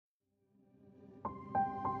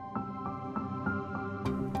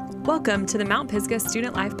Welcome to the Mount Pisgah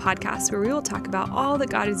Student Life Podcast, where we will talk about all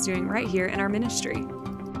that God is doing right here in our ministry.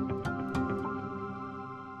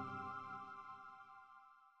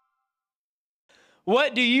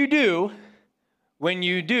 What do you do when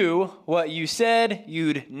you do what you said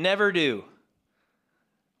you'd never do?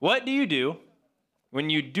 What do you do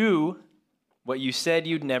when you do what you said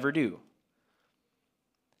you'd never do?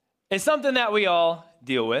 It's something that we all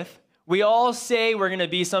deal with. We all say we're going to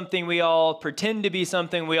be something. We all pretend to be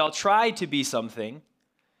something. We all try to be something.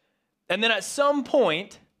 And then at some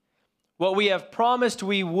point, what we have promised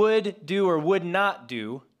we would do or would not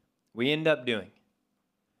do, we end up doing.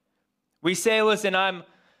 We say, listen, I'm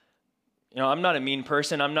not a mean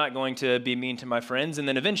person. I'm not going to be mean to my friends. And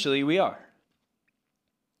then eventually we are.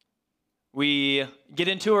 We get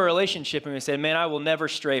into a relationship and we say, man, I will never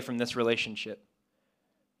stray from this relationship.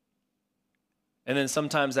 And then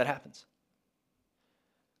sometimes that happens.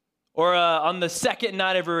 Or on the second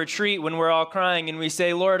night of a retreat when we're all crying and we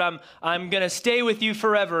say, Lord, I'm going to stay with you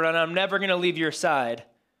forever and I'm never going to leave your side.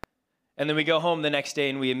 And then we go home the next day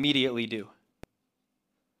and we immediately do.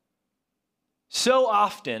 So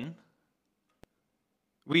often,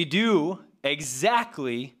 we do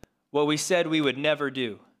exactly what we said we would never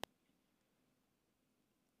do.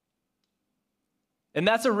 And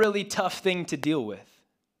that's a really tough thing to deal with.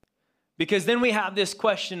 Because then we have this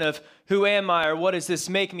question of, who am I, or what does this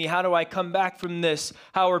make me? How do I come back from this?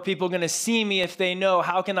 How are people going to see me if they know?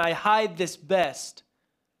 How can I hide this best?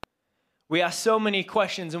 We ask so many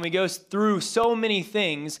questions and we go through so many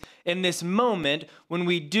things in this moment when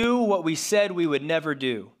we do what we said we would never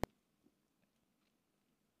do.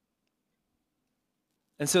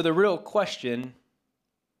 And so the real question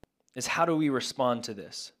is, how do we respond to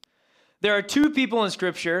this? There are two people in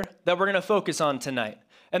Scripture that we're going to focus on tonight.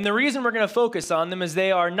 And the reason we're going to focus on them is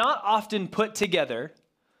they are not often put together,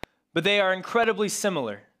 but they are incredibly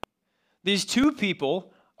similar. These two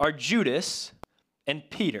people are Judas and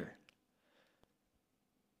Peter.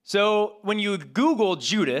 So when you Google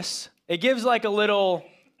Judas, it gives like a little,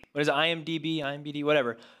 IMDb,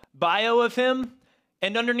 whatever, bio of him.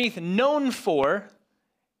 And underneath known for,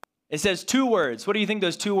 it says two words. What do you think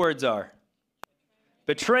those two words are?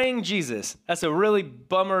 Betraying Jesus. That's a really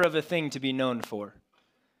bummer of a thing to be known for.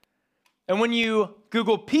 And when you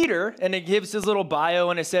Google Peter, and it gives his little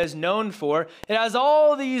bio, and it says known for, it has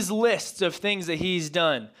all these lists of things that he's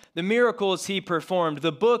done, the miracles he performed,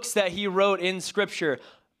 the books that he wrote in Scripture,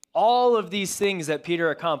 all of these things that Peter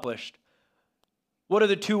accomplished. What are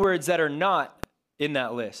the two words that are not in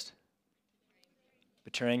that list?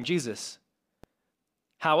 Betraying Jesus.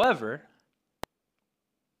 However,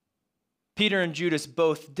 Peter and Judas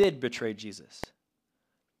both did betray Jesus.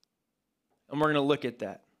 And we're going to look at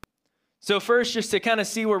that. So first, just to kind of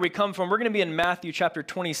see where we come from, we're going to be in Matthew chapter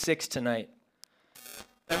 26 tonight.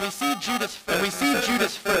 And we see Judas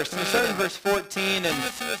first. And we start in verse 14.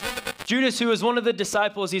 And Judas, who is one of the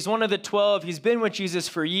disciples, he's one of the 12. He's been with Jesus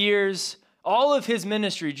for years. All of his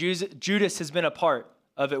ministry, Judas has been a part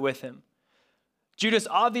of it with him. Judas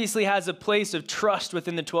obviously has a place of trust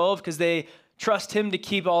within the 12 because they trust him to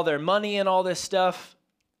keep all their money and all this stuff.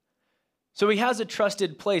 So he has a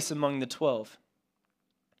trusted place among the 12.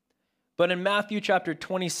 But in Matthew chapter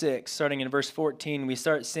 26, starting in verse 14, we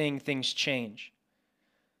start seeing things change.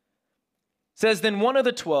 It says, then one of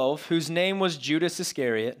the 12, whose name was Judas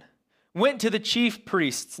Iscariot, went to the chief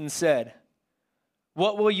priests and said,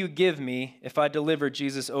 what will you give me if I deliver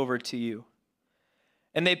Jesus over to you?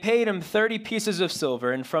 And they paid him 30 pieces of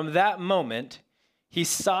silver, and from that moment, he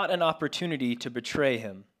sought an opportunity to betray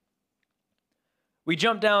him. We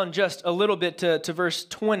jump down just a little bit to verse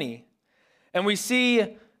 20, and we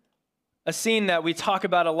see a scene that we talk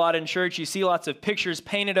about a lot in church. You see lots of pictures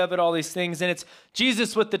painted of it, all these things, and it's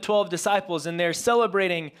Jesus with the 12 disciples, and they're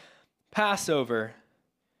celebrating Passover.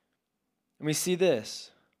 And we see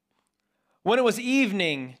this. When it was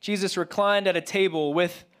evening, Jesus reclined at a table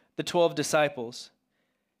with the 12 disciples.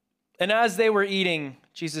 And as they were eating,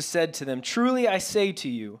 Jesus said to them, truly I say to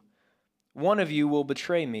you, one of you will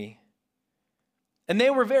betray me. And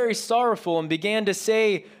they were very sorrowful and began to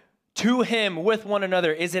say to him with one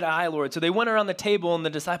another, is it I, Lord? So they went around the table and the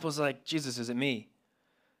disciples are like, Jesus, is it me?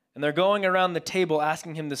 And they're going around the table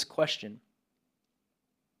asking him this question.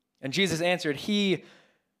 And Jesus answered, he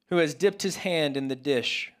who has dipped his hand in the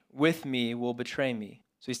dish with me will betray me.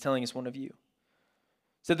 So he's telling us one of you.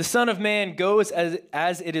 So the Son of Man goes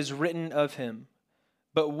as it is written of him,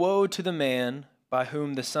 but woe to the man by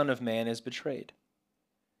whom the Son of Man is betrayed.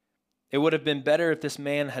 It would have been better if this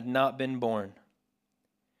man had not been born.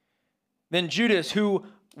 Then Judas, who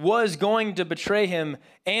was going to betray him,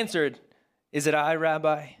 answered, is it I,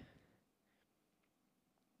 Rabbi?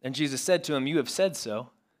 And Jesus said to him, "You have said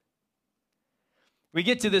so." We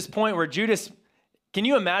get to this point where Judas, can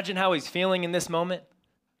you imagine how he's feeling in this moment?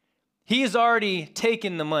 He's already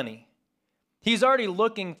taken the money. He's already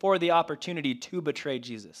looking for the opportunity to betray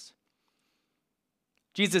Jesus.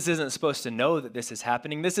 Jesus isn't supposed to know that this is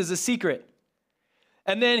happening. This is a secret.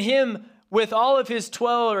 And then him with all of his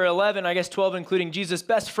 12 or 11, I guess 12 including Jesus'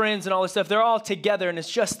 best friends and all this stuff, they're all together and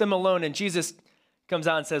it's just them alone. And Jesus comes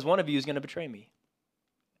out and says, "One of you is going to betray me."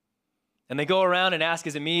 And they go around and ask,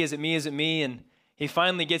 "Is it me? Is it me? Is it me?" And he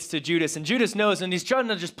finally gets to Judas. And Judas knows, and he's trying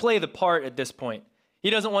to just play the part at this point. He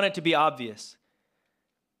doesn't want it to be obvious.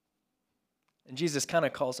 And Jesus kind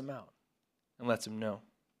of calls him out and lets him know.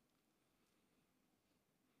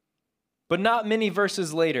 But not many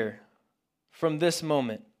verses later from this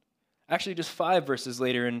moment, actually just 5 verses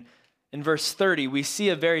later, in verse 30, we see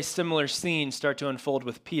a very similar scene start to unfold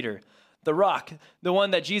with Peter. The rock, the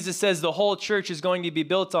one that Jesus says the whole church is going to be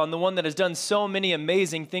built on, the one that has done so many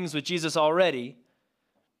amazing things with Jesus already,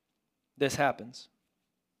 this happens.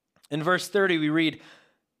 In verse 30, we read,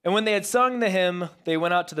 "And when they had sung the hymn, they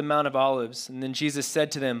went out to the Mount of Olives. And then Jesus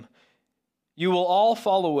said to them, 'You will all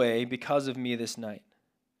fall away because of me this night.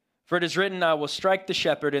 For it is written, I will strike the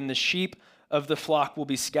shepherd, and the sheep of the flock will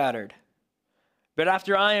be scattered. But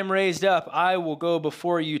after I am raised up, I will go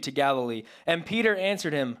before you to Galilee.' And Peter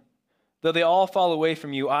answered him, 'Though they all fall away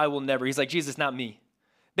from you, I will never.'" He's like, "Jesus, not me.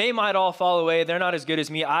 They might all fall away. They're not as good as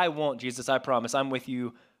me. I won't, Jesus, I promise. I'm with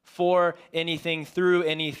you for anything, through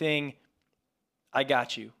anything. I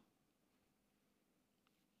got you."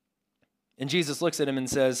 And Jesus looks at him and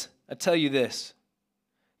says, "I tell you this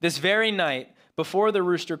very night, before the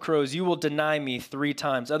rooster crows, you will deny me 3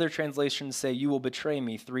 times. Other translations say you will betray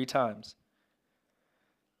me 3 times.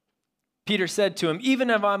 Peter said to him, "Even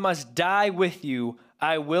if I must die with you,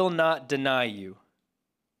 I will not deny you."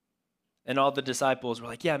 And all the disciples were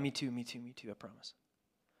like, "Yeah, me too, I promise."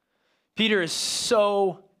 Peter is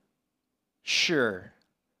so sure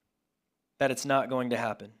that it's not going to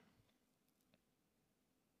happen.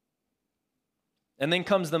 And then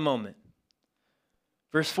comes the moment.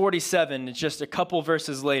 Verse 47, it's just a couple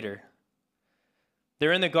verses later.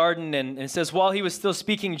 They're in the garden, and it says, "While he was still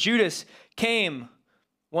speaking, Judas came,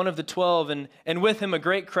 one of the 12, and with him a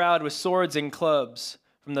great crowd with swords and clubs,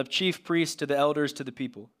 from the chief priests to the elders to the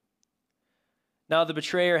people. Now the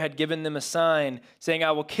betrayer had given them a sign, saying,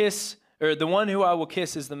 the one who I will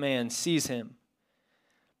kiss is the man, seize him.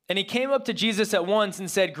 And he came up to Jesus at once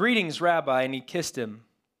and said, 'Greetings, Rabbi,' and he kissed him.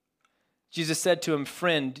 Jesus said to him,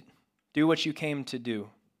 'Friend, do what you came to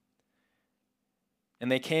do.'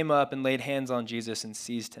 And they came up and laid hands on Jesus and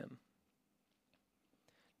seized him."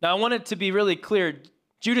 Now I want it to be really clear.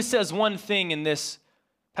 Judas says one thing in this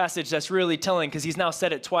passage that's really telling, because he's now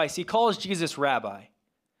said it twice. He calls Jesus Rabbi.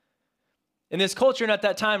 In this culture and at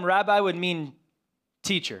that time, Rabbi would mean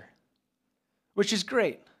teacher, which is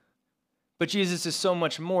great. But Jesus is so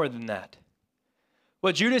much more than that.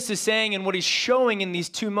 What Judas is saying and what he's showing in these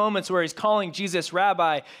 2 moments where he's calling Jesus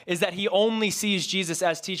Rabbi is that he only sees Jesus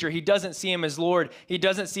as teacher. He doesn't see him as Lord. He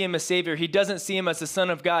doesn't see him as Savior. He doesn't see him as the Son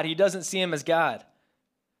of God. He doesn't see him as God.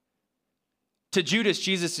 To Judas,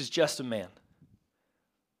 Jesus is just a man.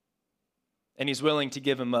 And he's willing to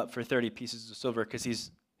give him up for 30 pieces of silver because he's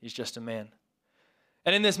just a man.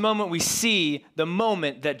 And in this moment, we see the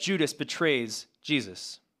moment that Judas betrays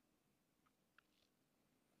Jesus.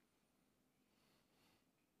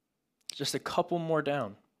 Just a couple more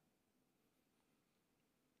down.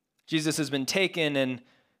 Jesus has been taken and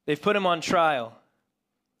they've put him on trial.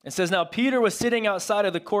 It says, "Now Peter was sitting outside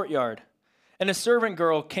of the courtyard, and a servant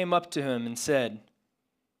girl came up to him and said,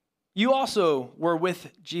 'You also were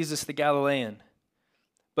with Jesus the Galilean.'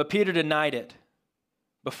 But Peter denied it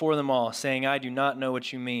before them all, saying, 'I do not know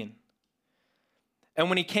what you mean.' And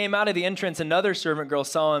when he came out of the entrance, another servant girl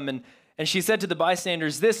saw him, and she said to the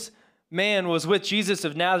bystanders, 'This man was with Jesus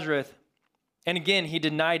of Nazareth.' And again, he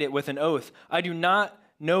denied it with an oath, 'I do not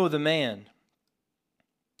know the man.'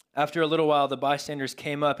 After a little while, the bystanders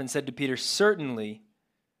came up and said to Peter, 'Certainly,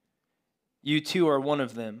 you too are one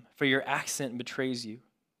of them, for your accent betrays you.'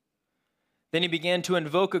 Then he began to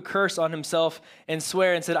invoke a curse on himself and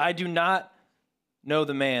swear and said, 'I do not know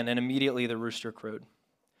the man.' And immediately the rooster crowed."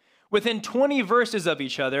 Within 20 verses of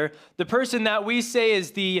each other, the person that we say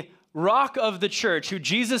is the rock of the church, who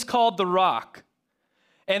Jesus called the rock,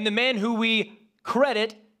 and the man who we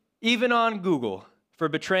credit, even on Google, for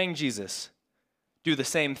betraying Jesus, do the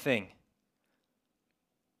same thing.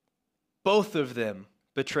 Both of them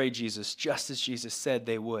betray Jesus just as Jesus said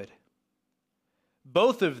they would.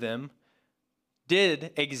 Both of them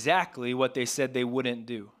did exactly what they said they wouldn't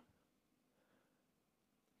do.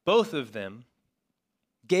 Both of them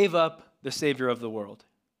gave up the Savior of the world.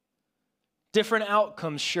 Different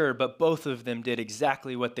outcomes, sure, but both of them did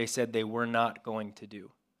exactly what they said they were not going to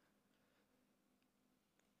do.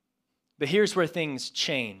 But here's where things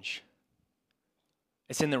change.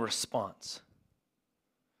 It's in the response.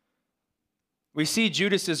 We see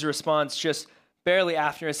Judas's response just barely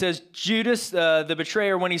after. It says, Judas, the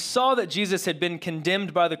betrayer, when he saw that Jesus had been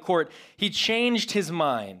condemned by the court, he changed his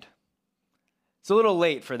mind. It's a little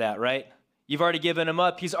late for that, right? You've already given him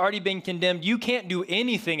up. He's already been condemned. You can't do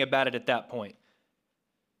anything about it at that point.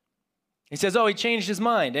 He says, he changed his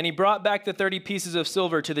mind. And he brought back the 30 pieces of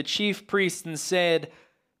silver to the chief priests and said,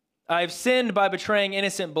 I've sinned by betraying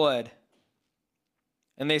innocent blood.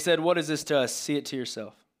 And they said, what is this to us? See it to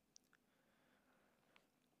yourself.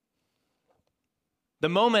 The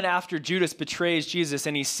moment after Judas betrays Jesus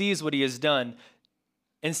and he sees what he has done,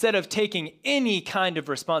 instead of taking any kind of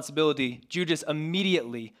responsibility, Judas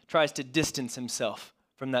immediately tries to distance himself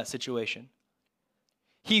from that situation.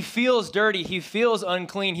 He feels dirty. He feels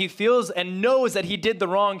unclean. He feels and knows that he did the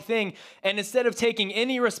wrong thing. And instead of taking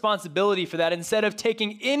any responsibility for that, instead of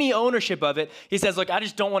taking any ownership of it, he says, look, I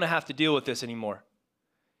just don't want to have to deal with this anymore.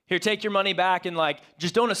 Here, take your money back and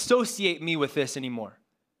just don't associate me with this anymore.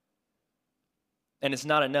 And it's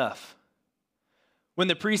not enough. When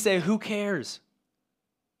the priests say, who cares?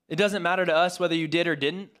 It doesn't matter to us whether you did or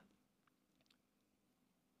didn't.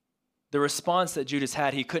 The response that Judas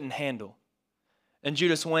had, he couldn't handle. And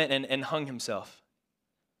Judas went and hung himself.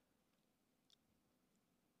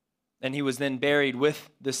 And he was then buried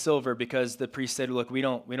with the silver because the priest said, look, we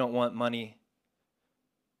don't want money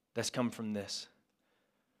that's come from this.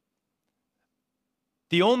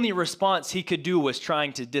 The only response he could do was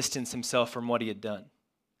trying to distance himself from what he had done.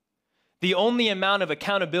 The only amount of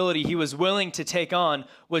accountability he was willing to take on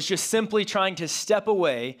was just simply trying to step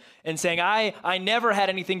away and saying, I never had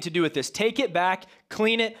anything to do with this. Take it back,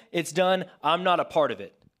 clean it, it's done. I'm not a part of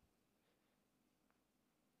it.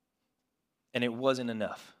 And it wasn't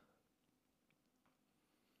enough.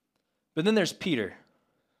 But then there's Peter.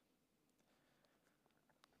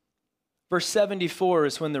 Verse 74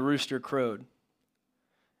 is when the rooster crowed.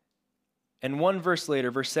 And one verse later,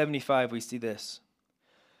 verse 75, we see this.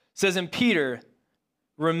 It says, and Peter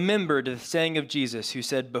remembered the saying of Jesus, who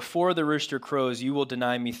said, before the rooster crows, you will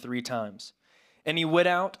deny me 3 times. And he went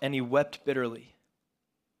out and he wept bitterly.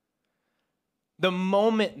 The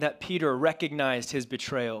moment that Peter recognized his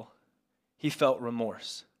betrayal, he felt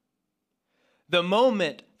remorse. The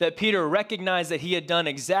moment that Peter recognized that he had done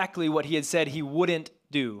exactly what he had said he wouldn't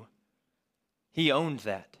do, he owned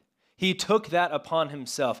that. He took that upon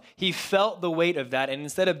himself. He felt the weight of that, and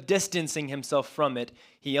instead of distancing himself from it,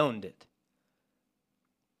 he owned it,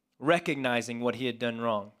 recognizing what he had done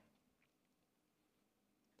wrong.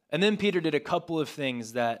 And then Peter did a couple of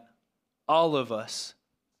things that all of us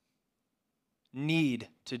need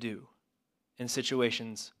to do in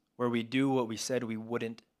situations where we do what we said we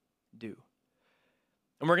wouldn't do.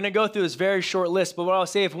 And we're going to go through this very short list, but what I'll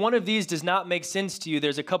say, if one of these does not make sense to you,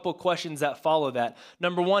 there's a couple questions that follow that.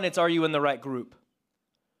 Number one, it's, are you in the right group?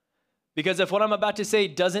 Because if what I'm about to say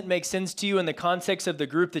doesn't make sense to you in the context of the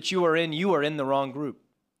group that you are in the wrong group.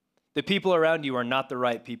 The people around you are not the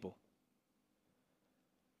right people.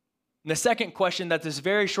 And the second question that this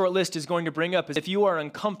very short list is going to bring up is, if you are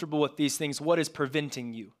uncomfortable with these things, what is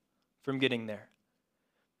preventing you from getting there?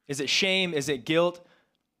 Is it shame? Is it guilt?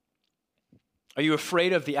 Are you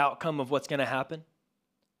afraid of the outcome of what's going to happen?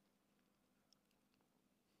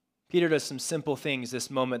 Peter does some simple things this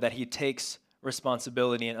moment that he takes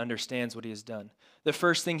responsibility and understands what he has done. The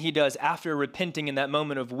first thing he does after repenting in that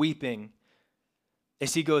moment of weeping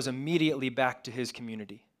is he goes immediately back to his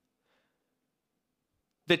community.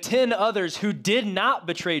 The 10 others who did not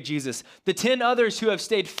betray Jesus, the 10 others who have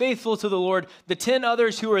stayed faithful to the Lord, the 10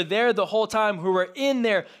 others who were there the whole time, who were in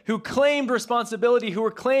there, who claimed responsibility, who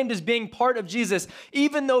were claimed as being part of Jesus,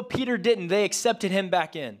 even though Peter didn't, they accepted him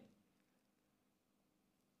back in.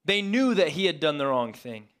 They knew that he had done the wrong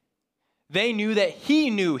thing. They knew that he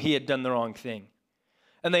knew he had done the wrong thing.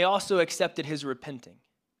 And they also accepted his repenting.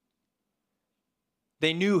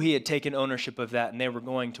 They knew he had taken ownership of that, and they were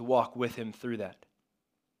going to walk with him through that.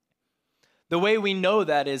 The way we know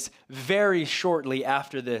that is very shortly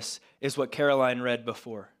after this is what Caroline read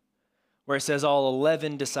before, where it says all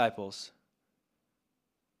 11 disciples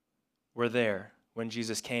were there when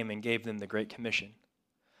Jesus came and gave them the Great Commission.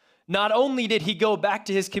 Not only did he go back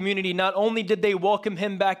to his community, not only did they welcome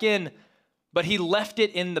him back in, but he left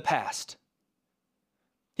it in the past.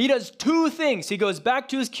 He does 2 things. He goes back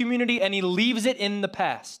to his community and he leaves it in the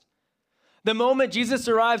past. The moment Jesus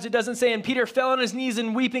arrives, it doesn't say, and Peter fell on his knees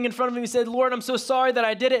and weeping in front of him, he said, Lord, I'm so sorry that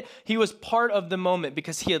I did it. He was part of the moment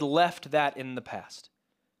because he had left that in the past.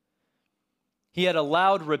 He had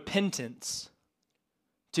allowed repentance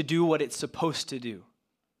to do what it's supposed to do.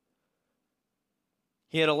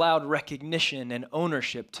 He had allowed recognition and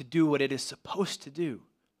ownership to do what it is supposed to do.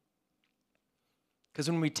 Because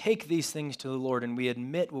when we take these things to the Lord and we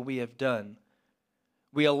admit what we have done,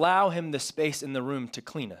 we allow him the space in the room to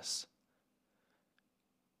clean us,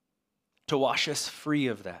 to wash us free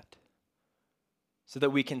of that, so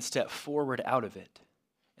that we can step forward out of it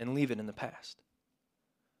and leave it in the past.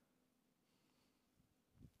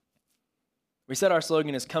 We said our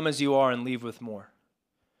slogan is, come as you are and leave with more.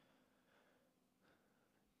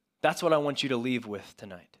 That's what I want you to leave with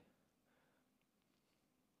tonight.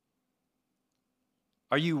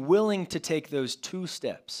 Are you willing to take those 2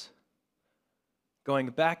 steps, going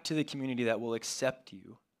back to the community that will accept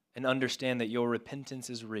you and understand that your repentance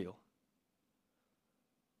is real?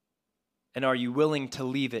 And are you willing to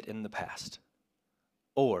leave it in the past?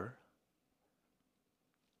 Or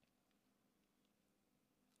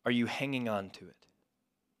are you hanging on to it?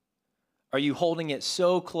 Are you holding it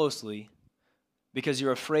so closely because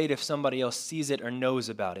you're afraid if somebody else sees it or knows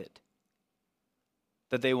about it,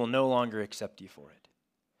 that they will no longer accept you for it,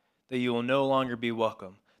 that you will no longer be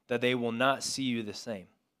welcome, that they will not see you the same?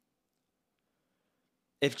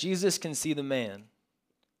 If Jesus can see the man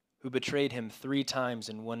who betrayed him 3 times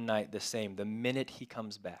in one night the same, the minute he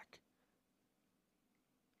comes back,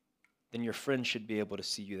 then your friend should be able to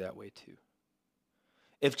see you that way too.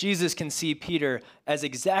 If Jesus can see Peter as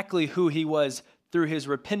exactly who he was through his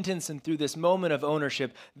repentance and through this moment of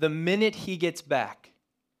ownership, the minute he gets back,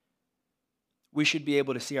 we should be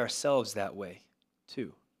able to see ourselves that way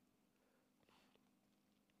too.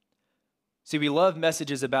 See, we love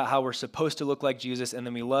messages about how we're supposed to look like Jesus, and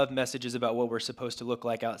then we love messages about what we're supposed to look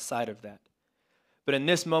like outside of that. But in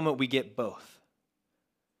this moment, we get both.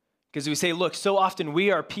 Because we say, look, so often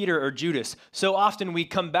we are Peter or Judas. So often we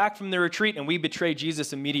come back from the retreat and we betray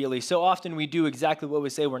Jesus immediately. So often we do exactly what we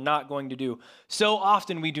say we're not going to do. So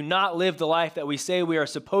often we do not live the life that we say we are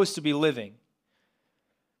supposed to be living.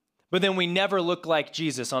 But then we never look like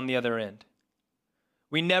Jesus on the other end.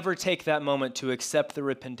 We never take that moment to accept the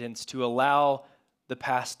repentance, to allow the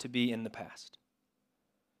past to be in the past.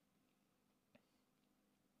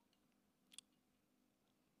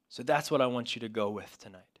 So that's what I want you to go with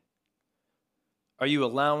tonight. Are you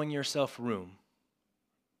allowing yourself room?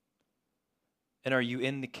 And are you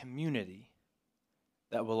in the community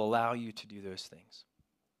that will allow you to do those things?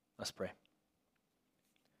 Let's pray.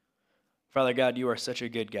 Father God, you are such a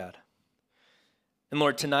good God. And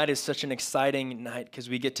Lord, tonight is such an exciting night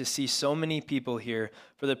because we get to see so many people here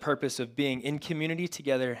for the purpose of being in community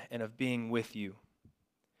together and of being with you.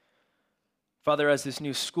 Father, as this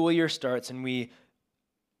new school year starts and we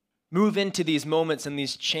move into these moments and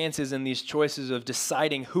these chances and these choices of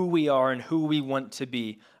deciding who we are and who we want to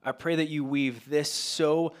be, I pray that you weave this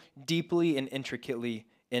so deeply and intricately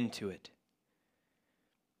into it.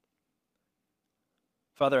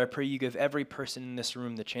 Father, I pray you give every person in this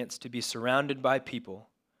room the chance to be surrounded by people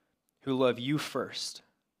who love you first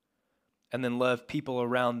and then love people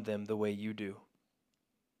around them the way you do.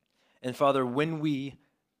 And Father, when we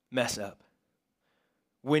mess up,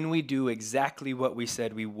 when we do exactly what we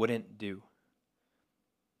said we wouldn't do,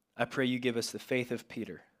 I pray you give us the faith of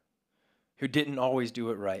Peter, who didn't always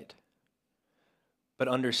do it right, but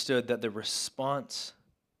understood that the response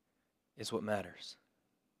is what matters.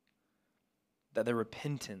 That the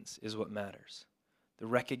repentance is what matters. The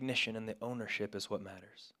recognition and the ownership is what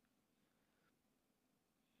matters.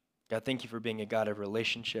 God, thank you for being a God of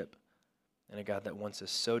relationship and a God that wants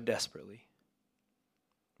us so desperately.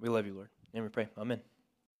 We love you, Lord. And we pray. Amen.